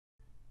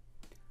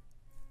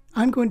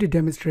I'm going to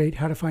demonstrate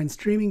how to find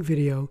streaming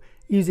video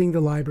using the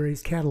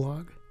library's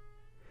catalog.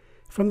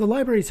 From the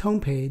library's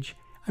homepage,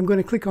 I'm going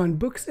to click on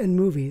Books and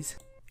Movies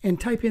and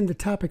type in the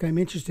topic I'm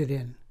interested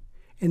in.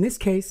 In this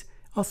case,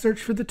 I'll search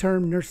for the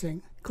term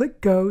nursing.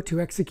 Click Go to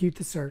execute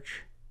the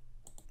search.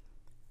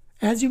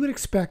 As you would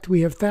expect,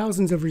 we have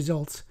thousands of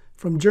results,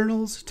 from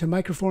journals to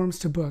microforms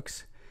to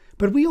books,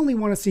 but we only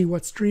want to see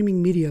what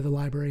streaming media the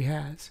library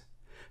has.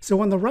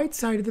 So on the right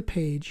side of the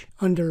page,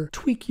 under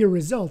Tweak Your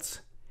Results,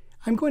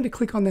 I'm going to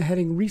click on the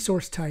heading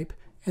Resource Type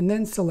and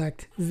then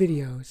select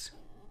Videos.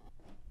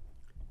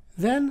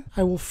 Then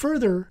I will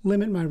further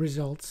limit my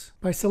results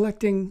by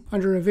selecting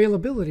under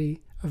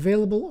Availability,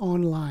 Available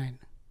Online,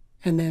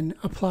 and then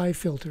Apply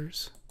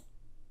Filters.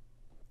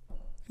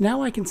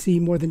 Now I can see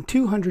more than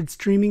 200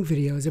 streaming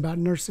videos about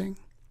nursing.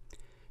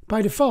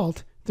 By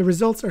default, the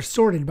results are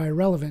sorted by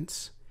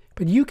relevance,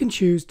 but you can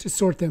choose to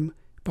sort them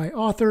by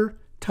author,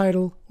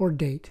 title, or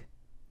date.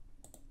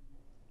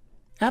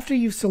 After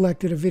you've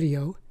selected a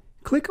video,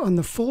 click on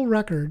the full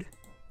record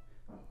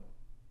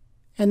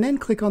and then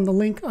click on the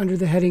link under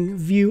the heading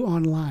View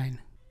Online.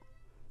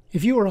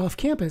 If you are off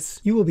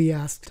campus, you will be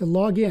asked to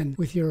log in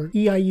with your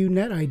EIU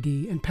Net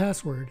ID and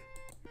password.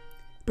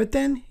 But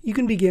then you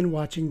can begin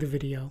watching the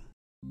video.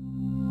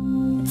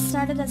 It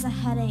started as a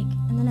headache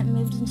and then it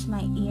moved into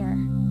my ear.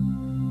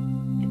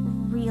 It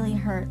really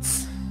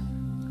hurts.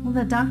 Well,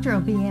 the doctor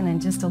will be in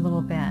just a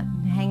little bit.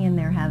 Hang in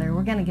there, Heather.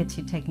 We're going to get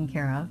you taken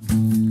care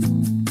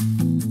of.